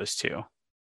differentiate those two?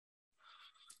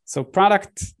 So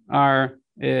product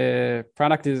is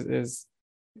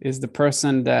the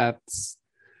person that's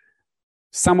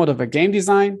somewhat of a game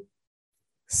design,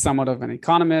 somewhat of an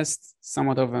economist,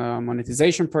 somewhat of a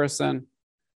monetization person,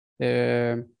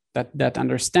 that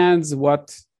understands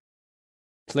what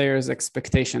players'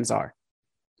 expectations are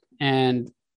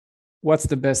and what's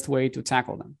the best way to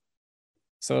tackle them.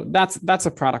 So that's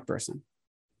a product person.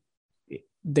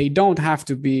 They don't have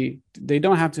to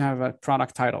have a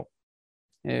product title,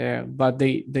 but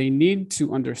they need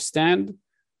to understand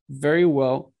very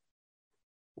well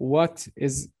what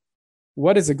is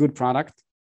a good product,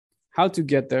 how to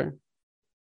get there.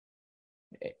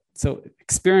 So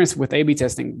experience with A/B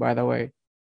testing, by the way,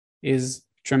 is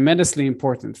tremendously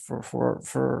important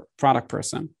for product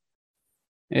person.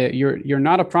 You're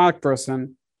not a product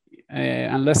person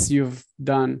unless you've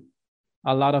done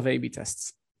a lot of A/B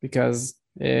tests, because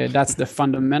that's the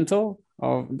fundamental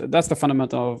of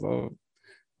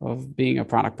being a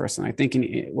product person. I think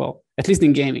at least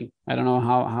in gaming. I don't know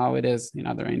how it is in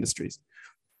other industries.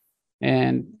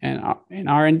 And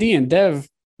R&D and dev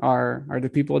are the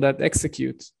people that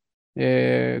execute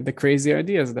the crazy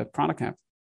ideas that product have.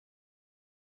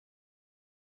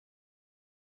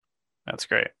 That's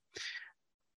great.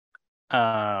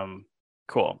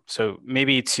 Cool. So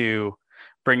maybe to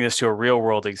bring this to a real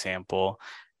world example,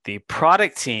 the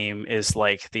product team is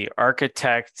like the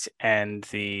architect and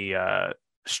the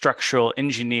structural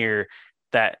engineer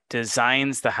that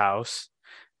designs the house.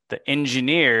 The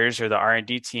engineers, or the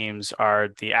R&D teams, are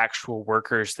the actual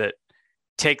workers that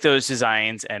take those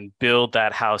designs and build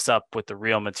that house up with the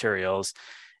real materials.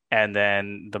 And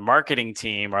then the marketing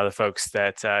team are the folks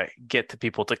that get the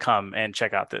people to come and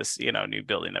check out this, new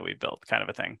building that we built, kind of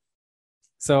a thing.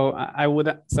 So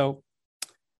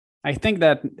I think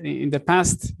that in the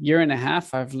past year and a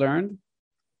half, I've learned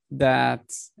that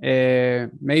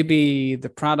maybe the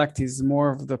product is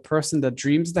more of the person that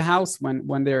dreams the house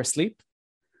when they're asleep.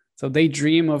 So they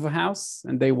dream of a house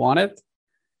and they want it.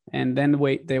 And then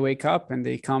they wake up and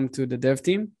they come to the dev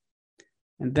team.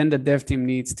 And then the dev team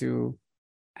needs to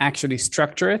actually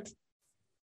structure it.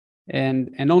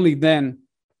 And only then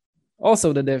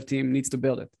also the dev team needs to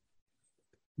build it.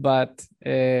 But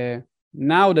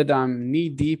now that I'm knee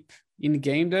deep in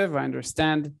game dev, I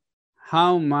understand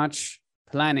how much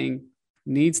planning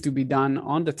needs to be done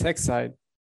on the tech side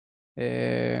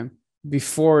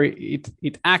before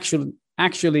it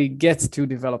actually gets to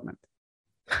development.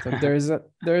 So there's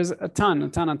a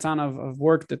ton of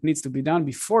work that needs to be done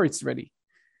before it's ready.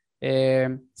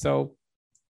 So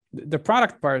the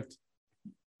product part,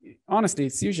 honestly,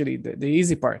 it's usually the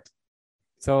easy part.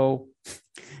 So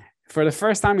for the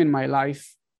first time in my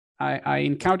life, I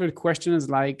encountered questions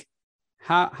like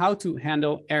how to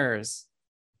handle errors.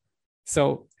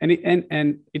 So, and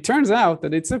it turns out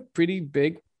that it's a pretty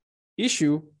big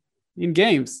issue in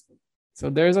games. So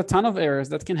there's a ton of errors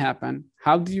that can happen.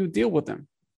 How do you deal with them?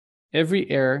 Every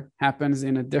error happens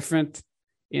in a different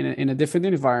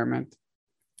environment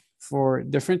for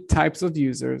different types of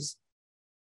users,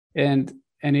 and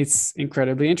it's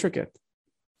incredibly intricate.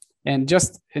 And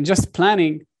just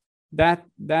planning that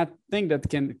thing that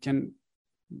can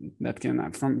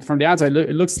from the outside,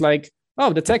 it looks like,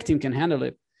 oh, the tech team can handle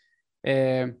it.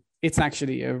 It's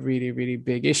actually a really, really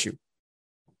big issue.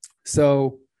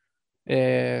 So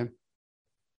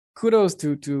kudos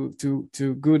to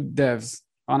good devs.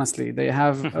 Honestly, they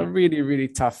have a really, really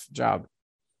tough job.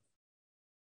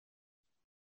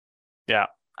 Yeah,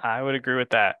 I would agree with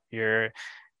that.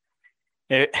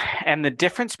 And the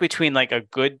difference between like a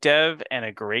good dev and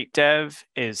a great dev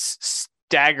is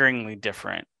staggeringly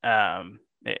different.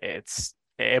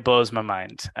 It blows my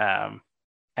mind.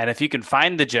 And if you can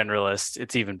find the generalist,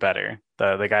 it's even better.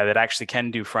 The guy that actually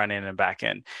can do front end and back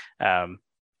end.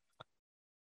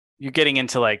 You're getting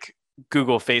into like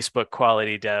Google, Facebook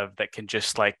quality dev that can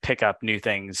just like pick up new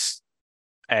things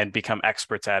and become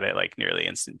experts at it like nearly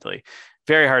instantly.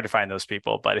 Very hard to find those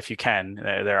people, but if you can,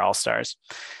 they're all stars.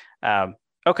 Okay.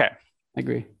 I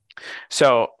agree.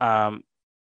 So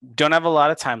don't have a lot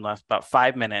of time left, about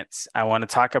 5 minutes. I want to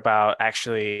talk about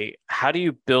actually, how do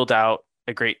you build out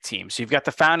a great team? So you've got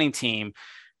the founding team.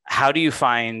 How do you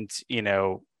find,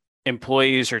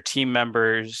 employees or team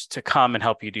members to come and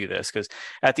help you do this? Because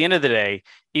at the end of the day,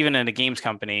 even in a games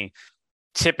company,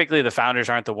 typically the founders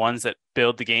aren't the ones that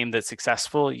build the game that's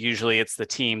successful. Usually it's the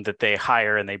team that they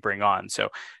hire and they bring on. So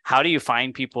how do you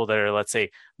find people that are, let's say,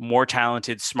 more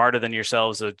talented, smarter than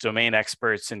yourselves, as domain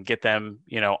experts, and get them,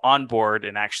 on board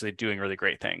and actually doing really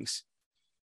great things?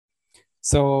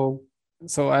 So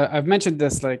I've mentioned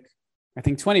this, like, I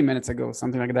think 20 minutes ago,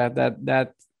 something like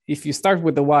that if you start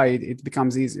with the why, it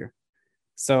becomes easier.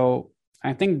 So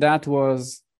I think that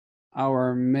was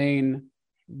our main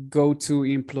go-to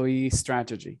employee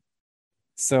strategy.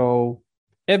 So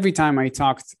every time I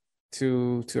talked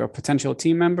to a potential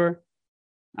team member,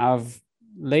 I've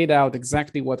laid out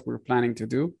exactly what we're planning to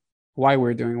do, why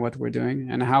we're doing what we're doing,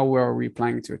 and how are we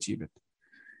planning to achieve it.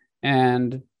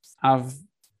 And I've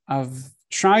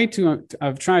tried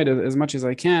as much as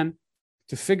I can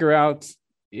to figure out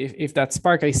if that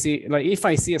spark I see, like if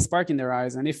I see a spark in their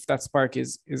eyes, and if that spark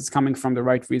is coming from the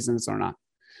right reasons or not.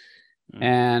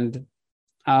 And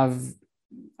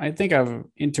I think I've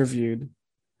interviewed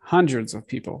hundreds of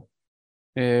people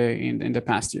in the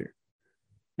past year,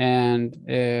 and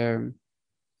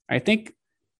I think,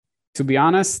 to be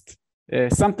honest,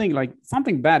 something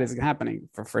bad is happening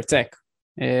for tech.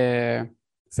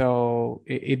 So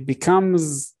it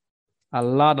becomes a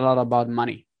lot about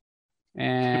money,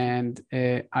 and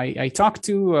I talked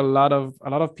to a lot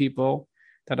of people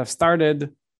that have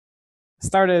started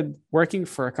working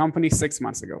for a company 6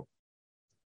 months ago.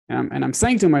 And I'm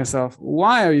saying to myself,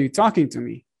 why are you talking to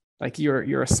me? Like,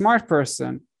 you're a smart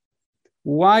person.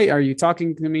 Why are you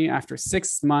talking to me after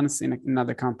 6 months in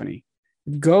another company?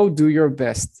 Go do your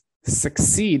best,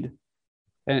 succeed,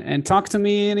 and talk to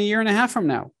me in a year and a half from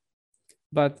now.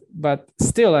 But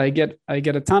still, I get a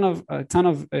ton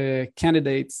of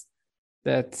candidates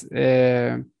that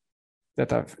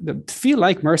feel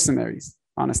like mercenaries,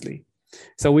 honestly.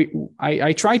 So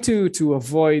I try to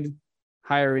avoid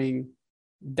hiring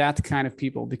that kind of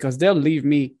people, because they'll leave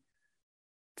me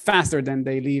faster than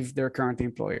they leave their current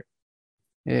employer.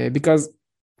 Because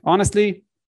honestly,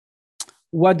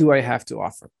 what do I have to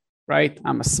offer, right?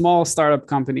 I'm a small startup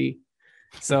company,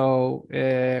 so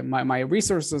my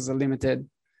resources are limited.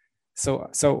 So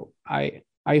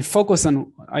I focus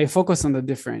on the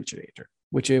differentiator,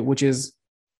 which is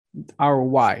our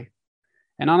why.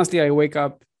 And honestly, I wake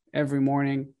up every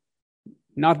morning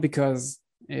not because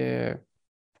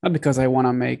I want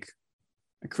to make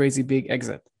a crazy big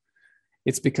exit.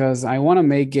 It's because I want to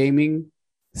make gaming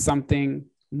something,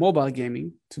 mobile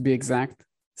gaming to be exact,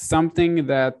 something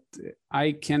that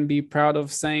I can be proud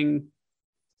of saying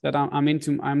that I'm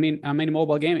in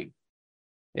mobile gaming,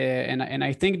 and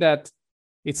I think that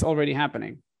it's already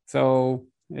happening. So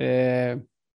in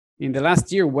the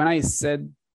last year, when I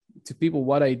said to people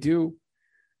what I do,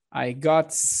 I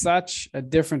got such a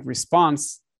different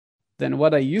response than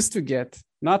what I used to get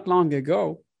not long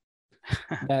ago.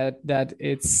 that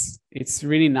it's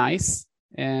really nice.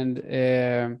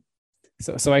 And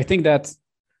so I think that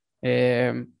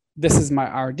this is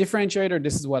our differentiator.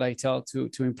 This is what I tell to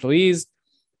employees.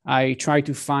 I try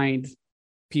to find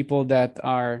people that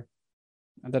are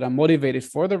motivated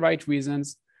for the right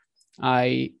reasons.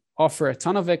 I offer a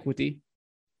ton of equity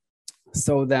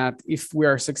so that if we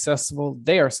are successful,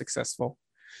 they are successful.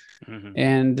 Mm-hmm.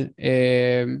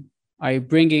 And I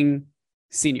bring in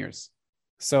seniors.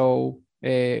 So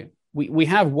we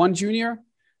have one junior,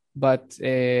 but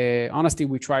honestly,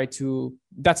 we try to,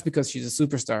 that's because she's a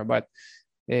superstar, but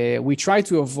we try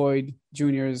to avoid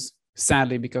juniors,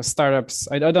 sadly, because startups,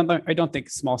 I don't think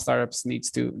small startups need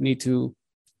to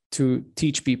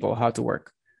teach people how to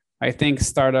work. I think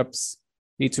startups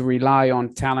need to rely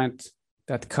on talent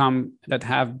that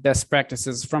have best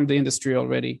practices from the industry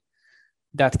already,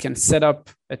 that can set up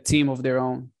a team of their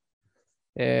own.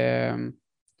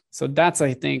 So that's,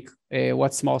 I think,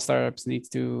 what small startups need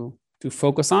to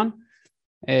focus on.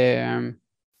 And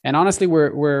honestly,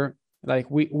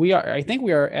 I think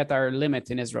we are at our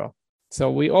limit in Israel. So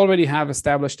we already have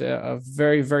established a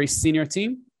very, very senior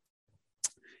team.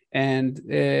 And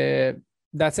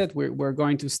that's it. We're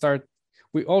going to start.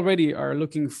 We already are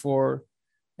looking for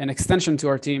an extension to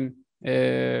our team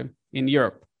in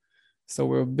Europe. So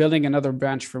we're building another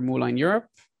branch for Moola in Europe,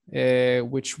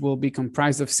 which will be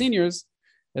comprised of seniors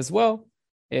as well,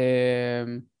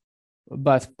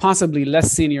 but possibly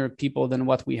less senior people than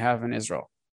what we have in Israel.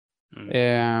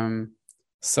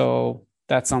 So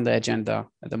that's on the agenda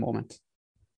at the moment.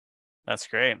 That's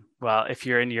great. Well, if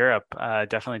you're in Europe,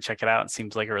 definitely check it out. It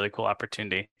seems like a really cool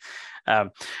opportunity.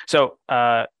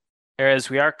 Erez,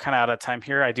 we are kind of out of time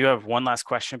here. I do have one last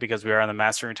question because we are on the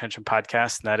Master Retention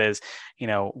podcast, and that is,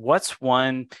 what's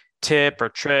one tip or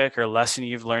trick or lesson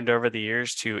you've learned over the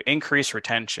years to increase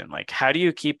retention? Like, how do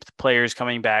you keep the players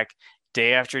coming back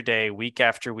day after day, week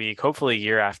after week, hopefully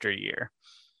year after year?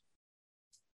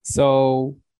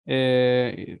 So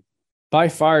by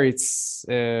far, it's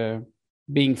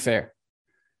being fair.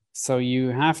 So you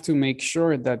have to make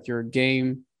sure that your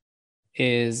game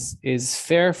is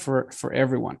fair for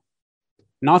everyone.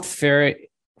 Not fair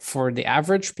for the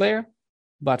average player,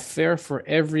 but fair for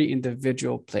every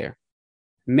individual player.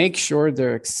 Make sure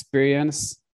their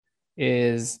experience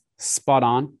is spot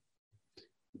on.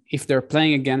 If they're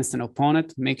playing against an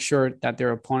opponent, make sure that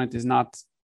their opponent is not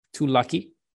too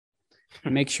lucky.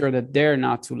 Make sure that they're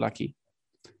not too lucky.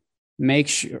 Make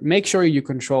sure you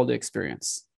control the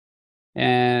experience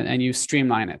and you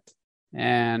streamline it.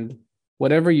 And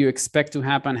whatever you expect to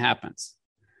happen happens.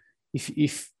 If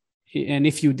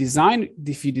you design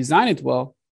it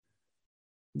well,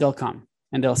 they'll come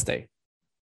and they'll stay.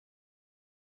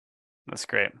 That's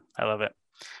great. I love it.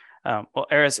 Well,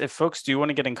 Erez, if folks do want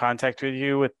to get in contact with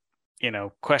you with,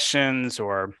 questions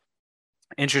or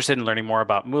interested in learning more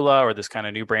about Moola or this kind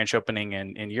of new branch opening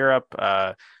in Europe,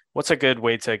 what's a good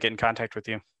way to get in contact with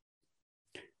you?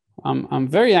 I'm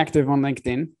very active on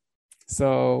LinkedIn,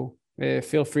 so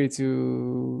feel free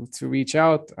to reach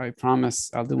out. I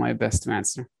promise I'll do my best to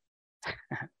answer.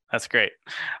 That's great.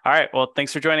 All right. Well,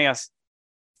 thanks for joining us.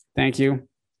 Thank you.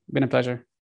 Been a pleasure.